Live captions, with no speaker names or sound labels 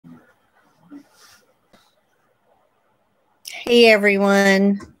Hey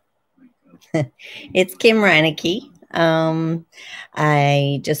everyone, it's Kim Reinike.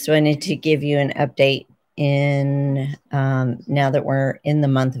 I just wanted to give you an update in now that we're in the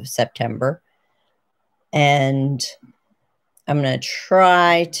month of September, and I'm going to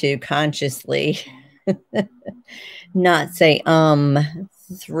try to consciously not say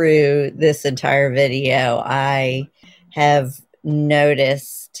through this entire video. I have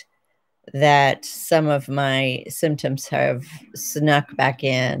noticed that some of my symptoms have snuck back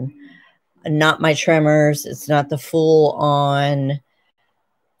in. Not my tremors. It's not the full on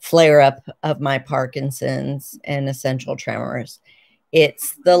flare up of my Parkinson's and essential tremors.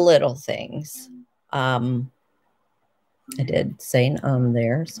 It's the little things. I did say an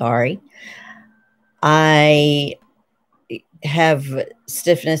there. Sorry. I have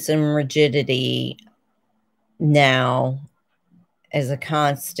stiffness and rigidity now as a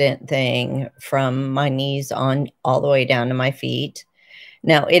constant thing from my knees on all the way down to my feet.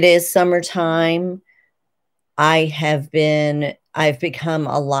 Now it is summertime. I've become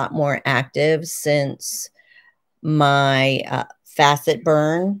a lot more active since my facet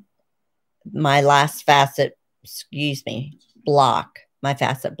burn, my last facet, block, my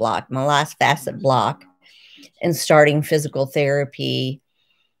last facet block, and starting physical therapy,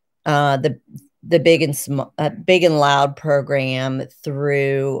 the big and loud program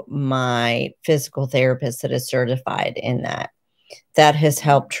through my physical therapist that is certified in that. That has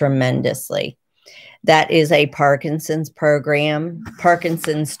helped tremendously. That is a Parkinson's program,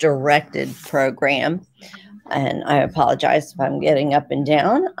 Parkinson's directed program. And I apologize if I'm getting up and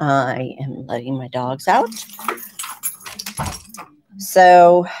down. I am letting my dogs out.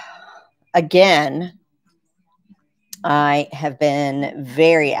 So again, I have been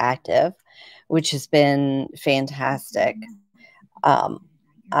very active, which has been fantastic.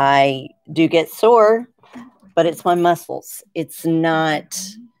 I do get sore, but it's my muscles. It's not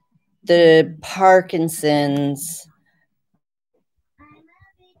the Parkinson's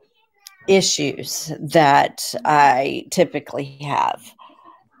issues that I typically have.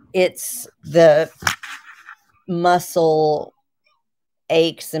 It's the muscle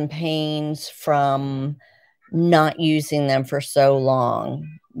aches and pains from not using them for so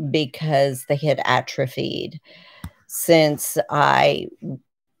long because they had atrophied since I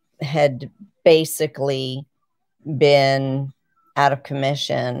had basically been out of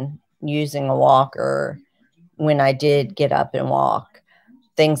commission using a walker when I did get up and walk,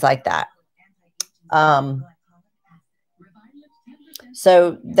 things like that.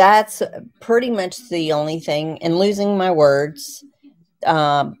 So that's pretty much the only thing. And losing my words,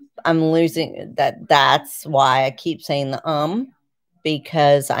 I'm losing that. That's why I keep saying the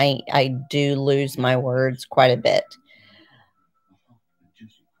because I do lose my words quite a bit.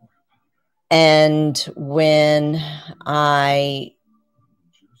 And when I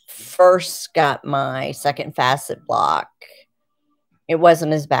first got my second facet block, it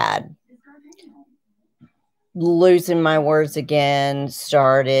wasn't as bad. Losing my words again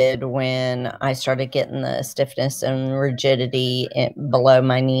started when I started getting the stiffness and rigidity below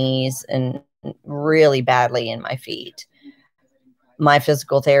my knees and really badly in my feet. My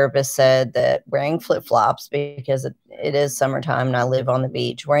physical therapist said that wearing flip-flops, because it is summertime and I live on the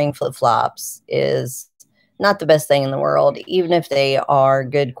beach, wearing flip-flops is not the best thing in the world, even if they are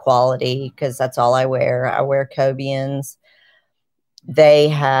good quality, because that's all I wear. I wear Cobians. They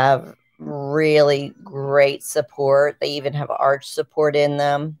have really great support. They even have arch support in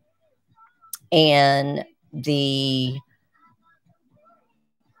them. And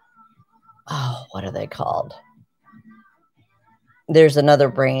what are they called? There's another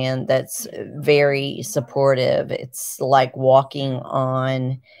brand that's very supportive. It's like walking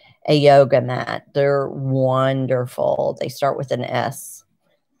on a yoga mat. They're wonderful. They start with an S.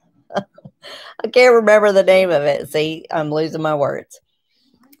 I can't remember the name of it. See, I'm losing my words.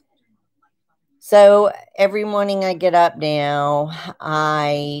 So every morning I get up now,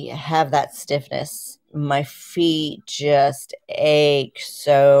 I have that stiffness. My feet just ache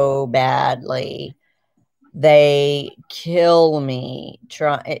so badly. They kill me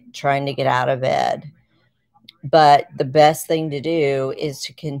trying to get out of bed. But the best thing to do is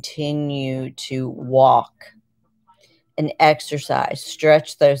to continue to walk and exercise,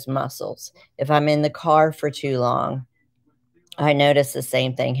 stretch those muscles. If I'm in the car for too long, I notice the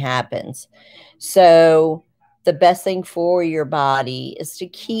same thing happens. So the best thing for your body is to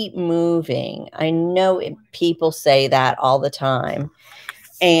keep moving. I know people say that all the time.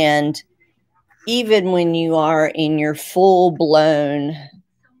 And even when you are in your full-blown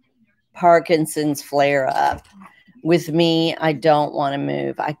Parkinson's flare-up, With me, I don't want to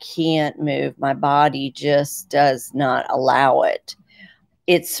move. I can't move. My body just does not allow it.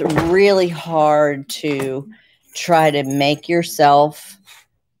 It's really hard to try to make yourself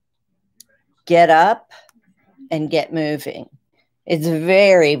get up and get moving. It's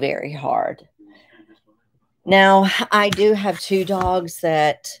very, very hard. Now, I do have 2 dogs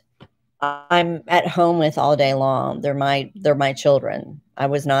that I'm at home with all day long. They're my children. I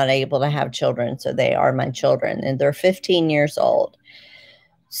was not able to have children, so they are my children, and they're 15 years old.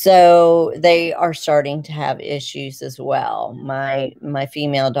 So they are starting to have issues as well. My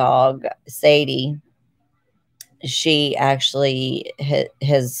female dog, Sadie, she actually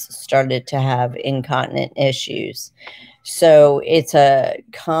has started to have incontinent issues. So it's a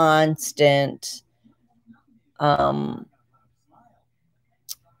constant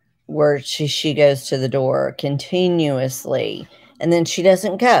where she goes to the door continuously and then she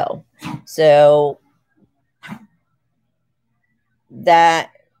doesn't go. So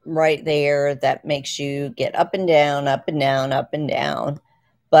that right there, that makes you get up and down, up and down, up and down.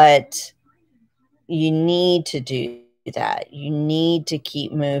 But you need to do that. You need to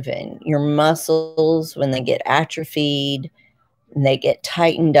keep moving. Your muscles, when they get atrophied and they get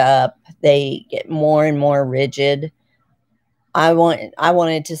tightened up, they get more and more rigid. I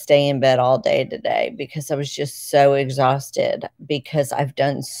wanted to stay in bed all day today because I was just so exhausted because I've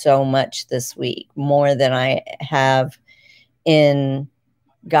done so much this week, more than I have in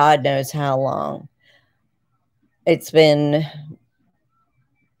God knows how long. It's been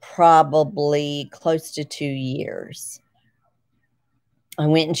probably close to 2 years. I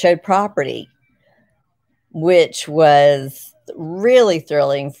went and showed property, which was really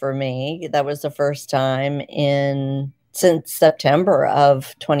thrilling for me. That was the first time since September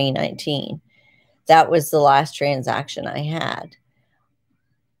of 2019. That was the last transaction I had.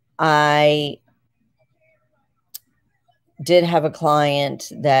 I did have a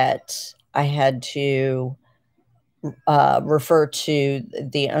client that I had to refer to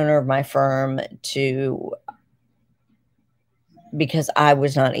the owner of my firm because I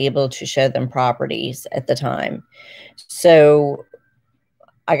was not able to show them properties at the time. So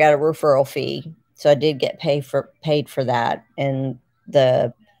I got a referral fee. So I did get paid for that. And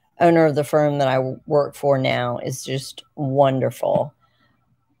the owner of the firm that I work for now is just wonderful.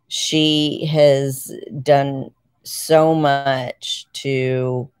 She has done so much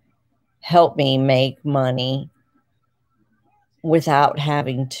to help me make money without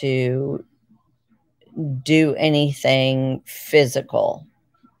having to do anything physical.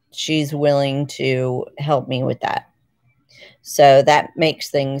 She's willing to help me with that. So that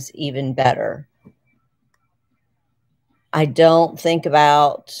makes things even better. I don't think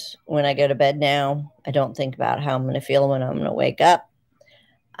about, when I go to bed now, I don't think about how I'm going to feel when I'm going to wake up.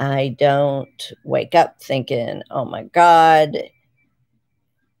 I don't wake up thinking, oh my God,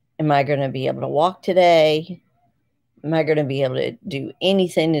 am I going to be able to walk today? Am I going to be able to do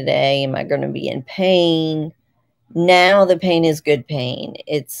anything today? Am I going to be in pain? Now the pain is good pain.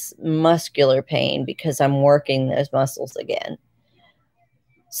 It's muscular pain because I'm working those muscles again.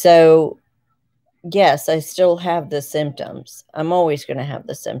 So yes, I still have the symptoms. I'm always going to have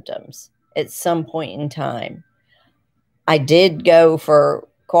the symptoms at some point in time. I did go for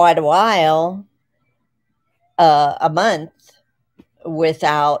quite a while, a month,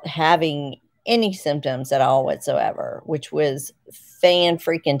 without having any symptoms at all whatsoever, which was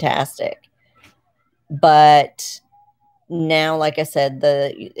fan-freaking-tastic. But now, like I said,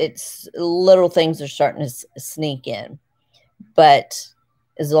 it's little things are starting to sneak in. But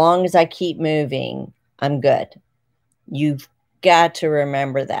as long as I keep moving, I'm good. You've got to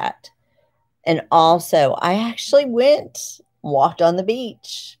remember that. And also, I actually walked on the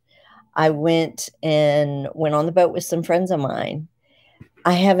beach. I went on the boat with some friends of mine.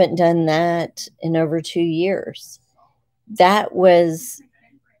 I haven't done that in over 2 years. That was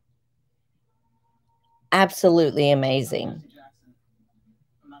absolutely amazing.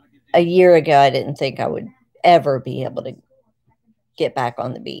 A year ago, I didn't think I would ever be able to get back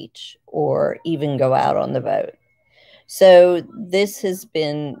on the beach or even go out on the boat. So this has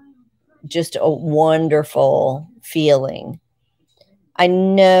been just a wonderful feeling. I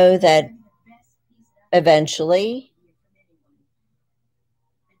know that eventually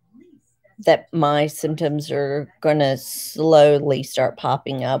that my symptoms are going to slowly start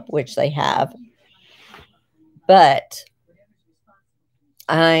popping up, which they have. But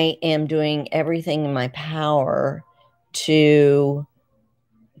I am doing everything in my power to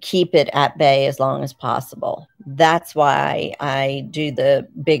keep it at bay as long as possible. That's why I do the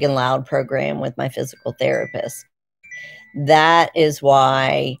Big and Loud program with my physical therapist. That is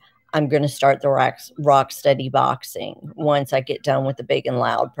why I'm going to start the rock steady boxing once I get done with the Big and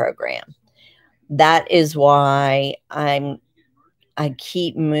Loud program. That is why I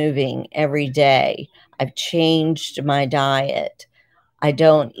keep moving every day. I've changed my diet. I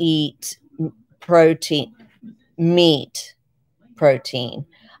don't eat meat protein.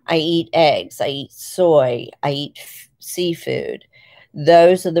 I eat eggs. I eat soy. I eat seafood.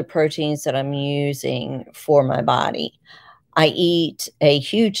 Those are the proteins that I'm using for my body. I eat a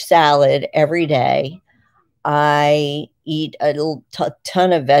huge salad every day. I eat a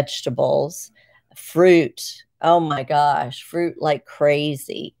ton of vegetables, fruit. Oh my gosh, fruit like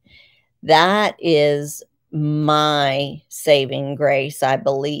crazy. That is my saving grace, I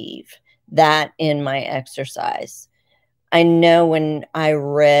believe, that in my exercise. I know when I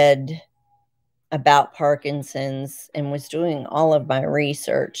read about Parkinson's and was doing all of my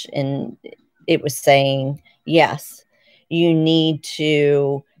research, and it was saying, yes, you need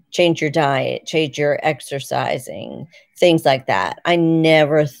to change your diet, change your exercising, things like that. I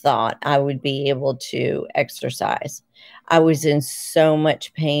never thought I would be able to exercise. I was in so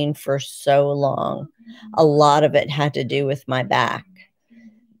much pain for so long. A lot of it had to do with my back.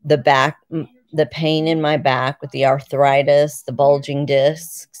 The pain in my back with the arthritis, the bulging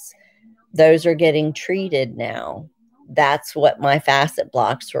discs, those are getting treated now. That's what my facet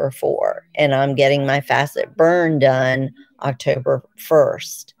blocks were for. And I'm getting my facet burn done October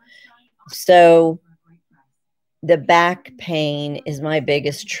 1st. So the back pain is my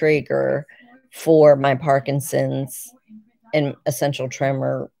biggest trigger for my Parkinson's and essential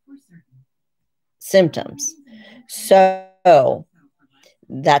tremor symptoms. So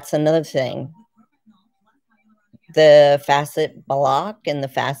that's another thing. The facet block and the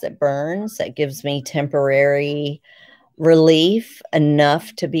facet burns, that gives me temporary relief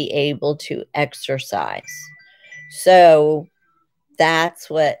enough to be able to exercise. So that's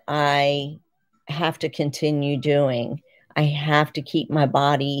what I have to continue doing. I have to keep my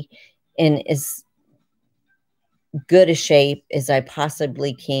body in as good a shape as I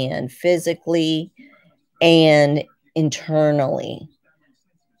possibly can, physically and internally.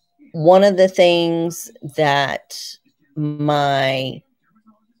 One of the things that my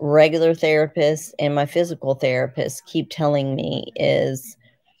regular therapist and my physical therapist keep telling me is,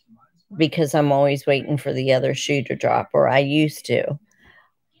 because I'm always waiting for the other shoe to drop, or I used to.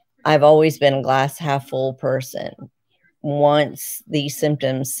 I've always been a glass half full person. Once these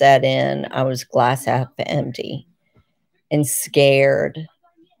symptoms set in, I was glass half empty and scared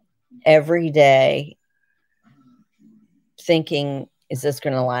every day, thinking, is this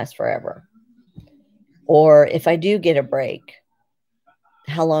going to last forever? Or if I do get a break,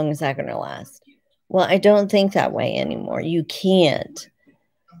 how long is that going to last? Well, I don't think that way anymore. You can't.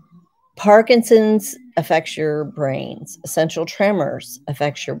 Parkinson's affects your brains. Essential tremors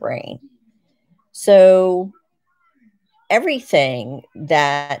affects your brain. So everything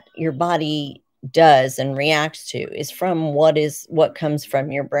that your body does and reacts to is from what comes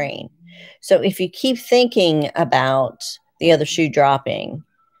from your brain. So if you keep thinking about the other shoe dropping,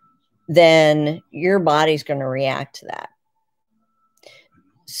 then your body's going to react to that.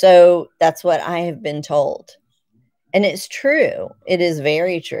 So that's what I have been told. And it's true. It is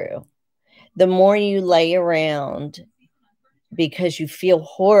very true. The more you lay around because you feel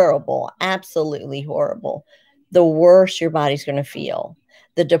horrible, absolutely horrible, the worse your body's going to feel.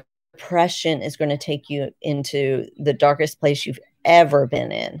 The depression is going to take you into the darkest place you've ever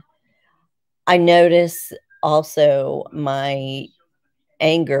been in. I notice also my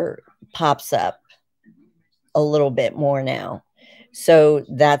anger pops up a little bit more now. So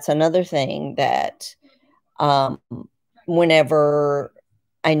that's another thing that whenever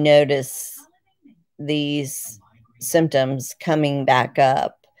I notice these symptoms coming back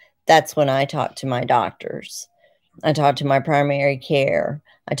up, that's when I talk to my doctors. I talk to my primary care.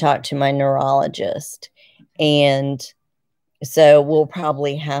 I talk to my neurologist. And so we'll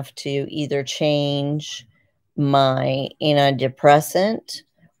probably have to either change my antidepressant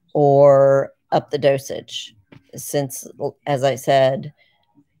or up the dosage, since, as I said,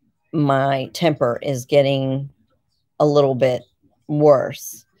 my temper is getting a little bit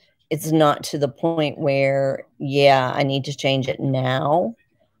worse. It's not to the point where, yeah, I need to change it now.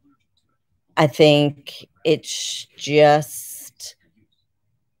 I think it's just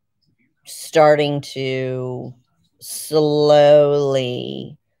starting to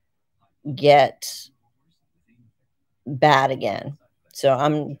slowly get bad again. So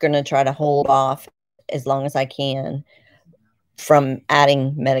I'm going to try to hold off as long as I can from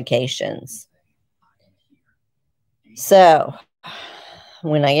adding medications. So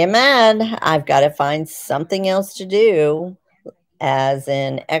when I get mad, I've got to find something else to do. as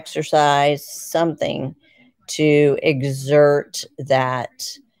in exercise, something to exert that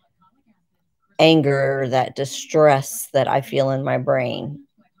anger, that distress that I feel in my brain.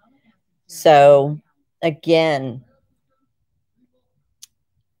 So again,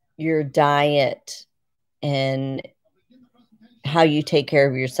 your diet and how you take care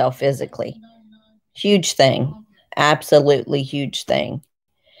of yourself physically. Huge thing. Absolutely huge thing.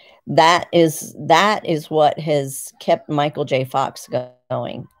 That is what has kept Michael J. Fox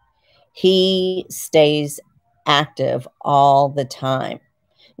going. He stays active all the time.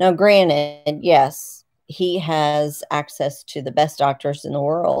 Now, granted, yes, he has access to the best doctors in the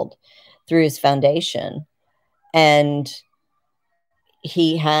world through his foundation. And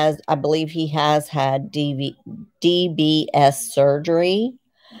he has, I believe he has had DBS surgery,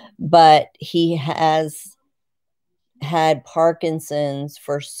 but he has had Parkinson's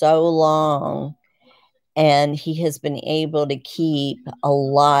for so long, and he has been able to keep a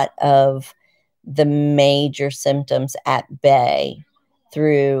lot of the major symptoms at bay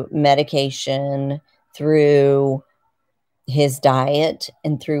through medication, through his diet,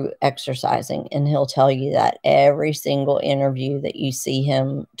 and through exercising. And he'll tell you that every single interview that you see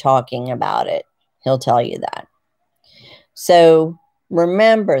him talking about it, he'll tell you that. So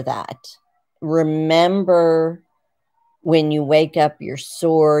remember that. Remember when you wake up, you're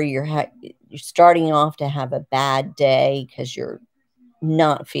sore, you're starting off to have a bad day because you're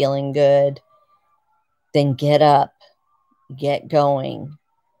not feeling good, then get up, get going,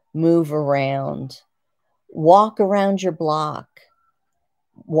 move around, walk around your block,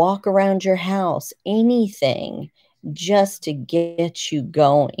 walk around your house, anything just to get you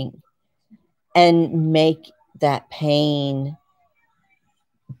going and make that pain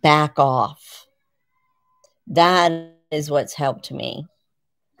back off. That is what's helped me.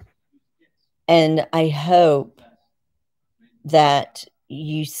 And I hope that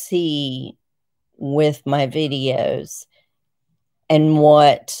you see with my videos and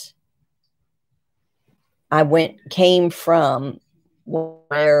what I came from,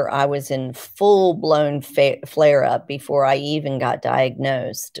 where I was in full-blown flare-up before I even got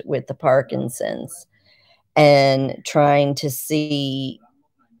diagnosed with the Parkinson's, and trying to see,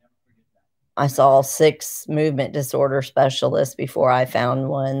 I saw 6 movement disorder specialists before I found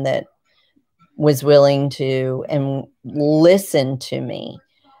one that was willing to and listen to me,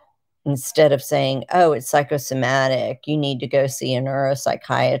 instead of saying, oh, it's psychosomatic, you need to go see a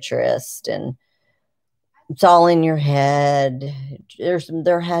neuropsychiatrist, and it's all in your head.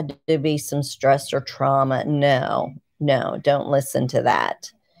 There had to be some stress or trauma. No, don't listen to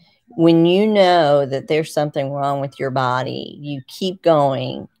that. When you know that there's something wrong with your body, you keep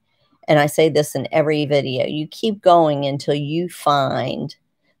going. And I say this in every video, you keep going until you find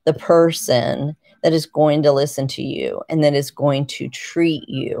the person that is going to listen to you and that is going to treat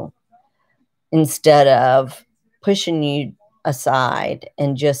you, instead of pushing you aside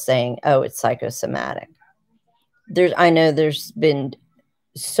and just saying, oh, it's psychosomatic. I know there's been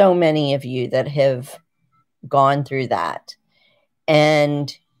so many of you that have gone through that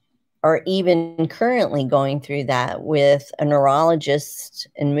and are even currently going through that with a neurologist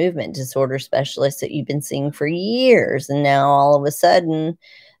and movement disorder specialist that you've been seeing for years. And now all of a sudden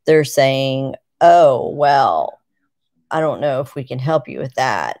they're saying, oh, well, I don't know if we can help you with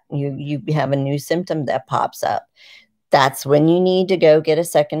that. You have a new symptom that pops up. That's when you need to go get a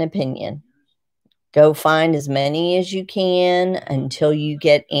second opinion. Go find as many as you can until you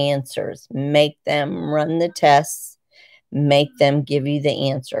get answers. Make them run the tests. Make them give you the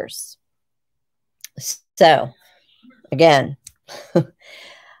answers. So, again,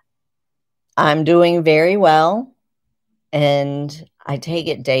 I'm doing very well, and I take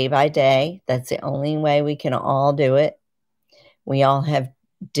it day by day. That's the only way we can all do it. We all have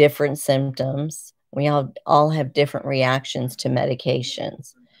different symptoms. We all have different reactions to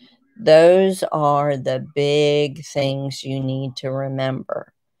medications. Those are the big things you need to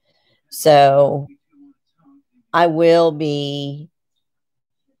remember. So I will be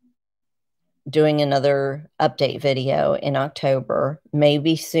doing another update video in October,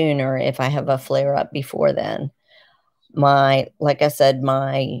 maybe sooner if I have a flare up before then. Like I said,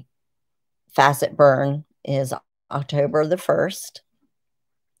 my facet burn is October the 1st.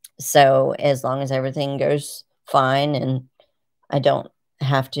 So as long as everything goes fine and I don't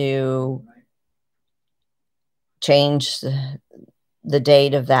have to change the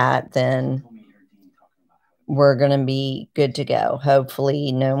date of that, then we're going to be good to go.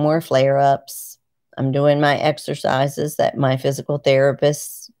 Hopefully no more flare-ups. I'm doing my exercises that my physical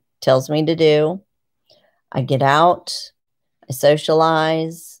therapist tells me to do. I get out, I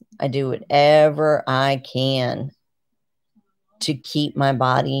socialize, I do whatever I can to keep my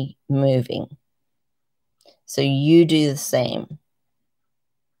body moving. So you do the same.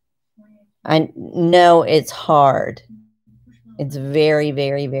 I know it's hard. It's very,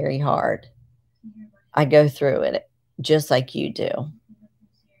 very, very hard. I go through it just like you do.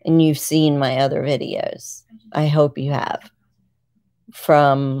 And you've seen my other videos. I hope you have.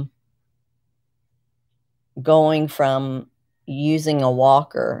 From going from using a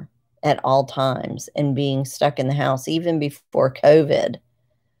walker at all times and being stuck in the house, even before COVID,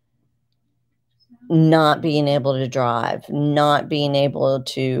 not being able to drive, not being able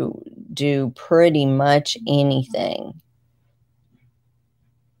to do pretty much anything.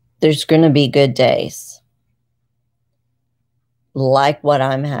 There's going to be good days like what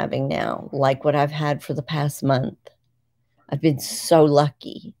I'm having now, like what I've had for the past month. I've been so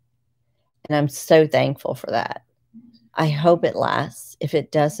lucky, and I'm so thankful for that. I hope it lasts. If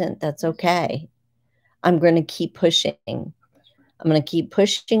it doesn't, that's okay. I'm going to keep pushing. I'm going to keep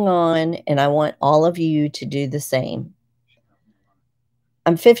pushing on, and I want all of you to do the same.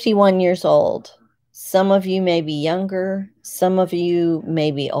 I'm 51 years old. Some of you may be younger. Some of you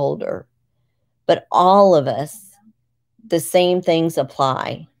may be older. But all of us, the same things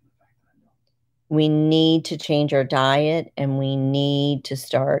apply. We need to change our diet, and we need to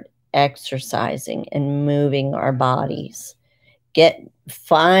start exercising and moving our bodies.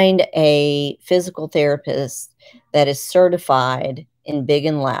 Find a physical therapist that is certified in Big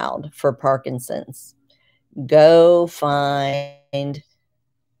and Loud for Parkinson's. Go find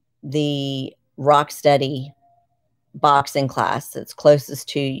the Rock Steady boxing class that's closest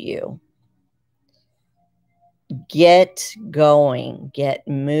to you. Get going, get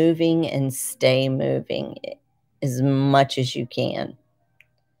moving, and stay moving as much as you can.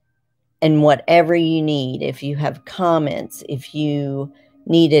 And whatever you need, if you have comments, if you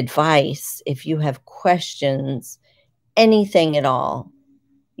need advice, if you have questions, anything at all,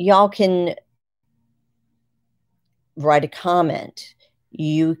 y'all can write a comment.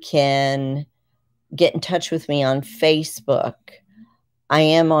 You can get in touch with me on Facebook. I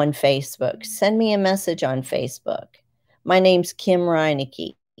am on Facebook. Send me a message on Facebook. My name's Kim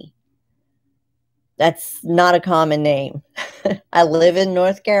Reinike. That's not a common name. I live in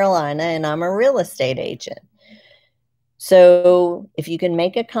North Carolina, and I'm a real estate agent. So if you can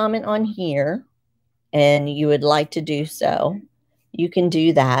make a comment on here and you would like to do so, you can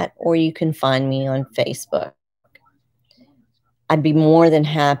do that, or you can find me on Facebook. I'd be more than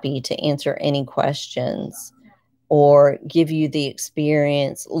happy to answer any questions or give you the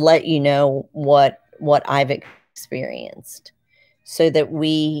experience, let you know what I've experienced, so that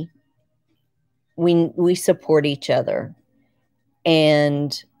we support each other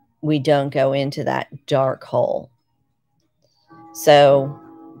and we don't go into that dark hole. So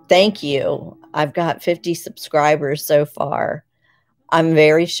thank you. I've got 50 subscribers so far. I'm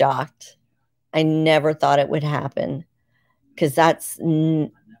very shocked. I never thought it would happen, because that's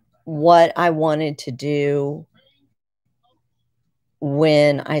what I wanted to do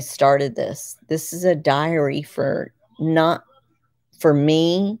when I started this. This is a diary not for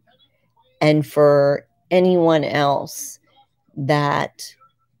me and for anyone else that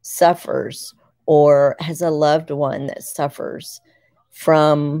suffers or has a loved one that suffers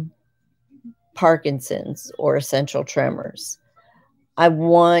from Parkinson's or essential tremors. I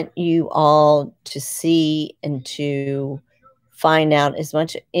want you all to see and to find out as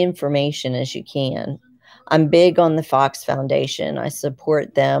much information as you can. I'm big on the Fox Foundation. I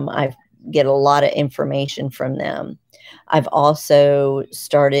support them. I get a lot of information from them. I've also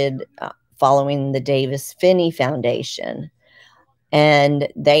started following the Davis Finney Foundation, and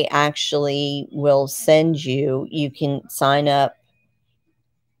they actually will send you can sign up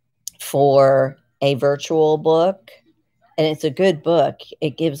for a virtual book, and it's a good book.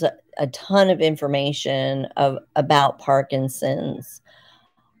 It gives a ton of information about Parkinson's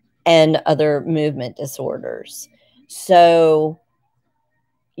and other movement disorders. So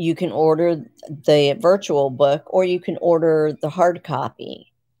you can order the virtual book, or you can order the hard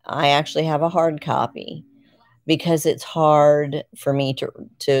copy. I actually have a hard copy because it's hard for me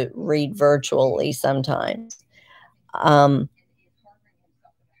to read virtually sometimes.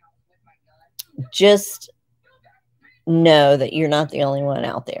 Just know that you're not the only one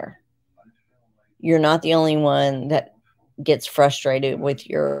out there. You're not the only one that gets frustrated with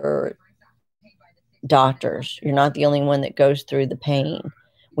your doctors. You're not the only one that goes through the pain.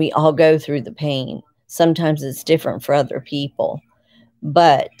 We all go through the pain. Sometimes it's different for other people,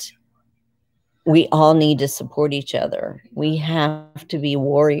 but we all need to support each other. We have to be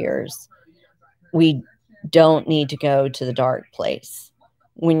warriors. We don't need to go to the dark place.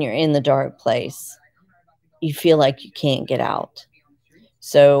 When you're in the dark place, you feel like you can't get out.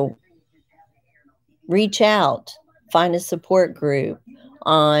 So reach out, find a support group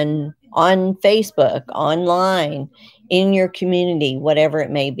on Facebook, online, in your community, whatever it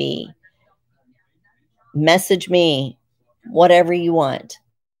may be. Message me, whatever you want.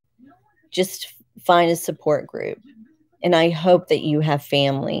 Just find a support group. And I hope that you have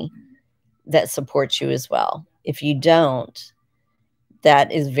family that supports you as well. If you don't,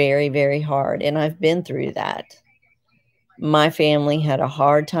 that is very, very hard. And I've been through that. My family had a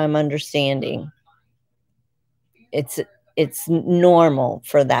hard time understanding. It's normal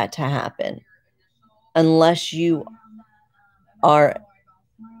for that to happen unless you are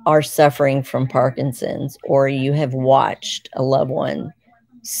suffering from Parkinson's or you have watched a loved one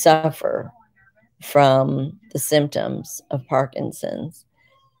suffer from the symptoms of Parkinson's,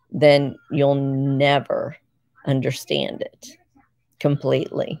 then you'll never understand it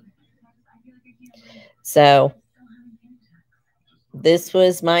completely. So this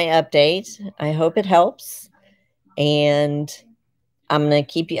was my update. I hope it helps. And I'm going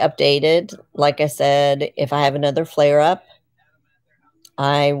to keep you updated. Like I said, if I have another flare up,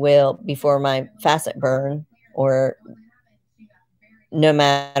 I will, before my facet burn, or no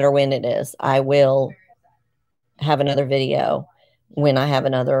matter when it is, I will have another video when I have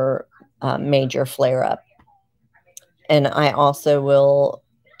another major flare up. And I also will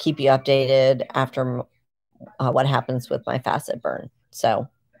keep you updated after what happens with my facet burn. So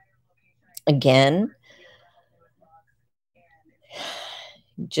again,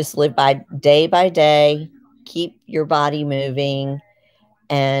 just live by day, keep your body moving,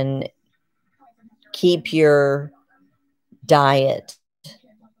 and keep your diet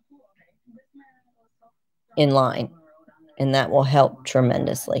in line, and that will help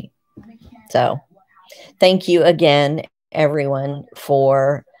tremendously. So thank you again, everyone,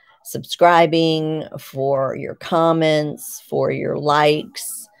 for subscribing, for your comments, for your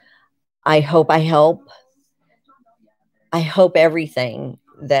likes. I hope I help. I hope everything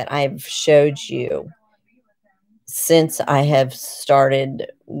that I've showed you since I have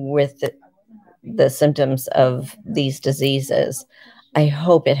started with the symptoms of these diseases, I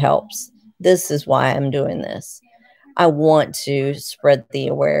hope it helps. This is why I'm doing this. I want to spread the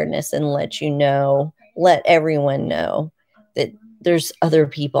awareness and let you know, let everyone know that there's other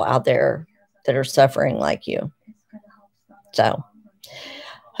people out there that are suffering like you. So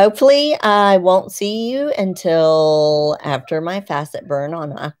hopefully I won't see you until after my facet burn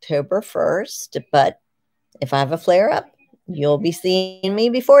on October 1st. But if I have a flare up, you'll be seeing me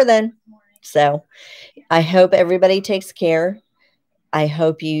before then. So I hope everybody takes care. I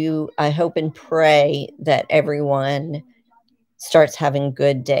hope and pray that everyone starts having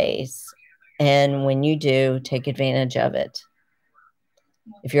good days. And when you do, take advantage of it.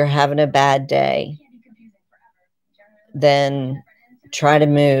 If you're having a bad day, then try to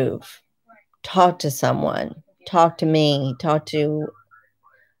move. Talk to someone. Talk to me. Talk to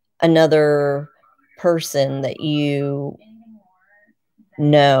another person that you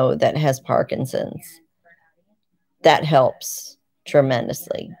know that has Parkinson's. That helps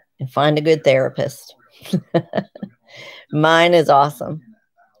tremendously. And find a good therapist. Mine is awesome.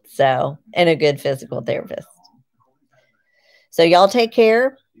 So, and a good physical therapist. So y'all take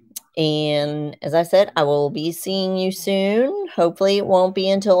care. And as I said, I will be seeing you soon. Hopefully it won't be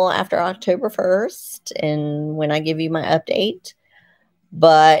until after October 1st and when I give you my update.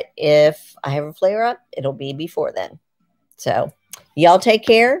 But if I have a flare up, it'll be before then. So y'all take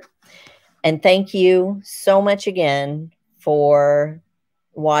care. And thank you so much again for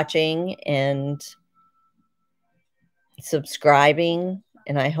watching and subscribing.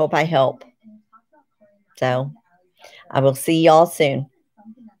 And I hope I help. So I will see y'all soon.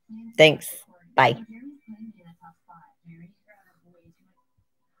 Thanks. Bye.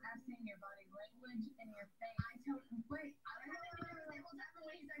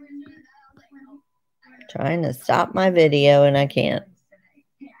 Trying to stop my video and I can't.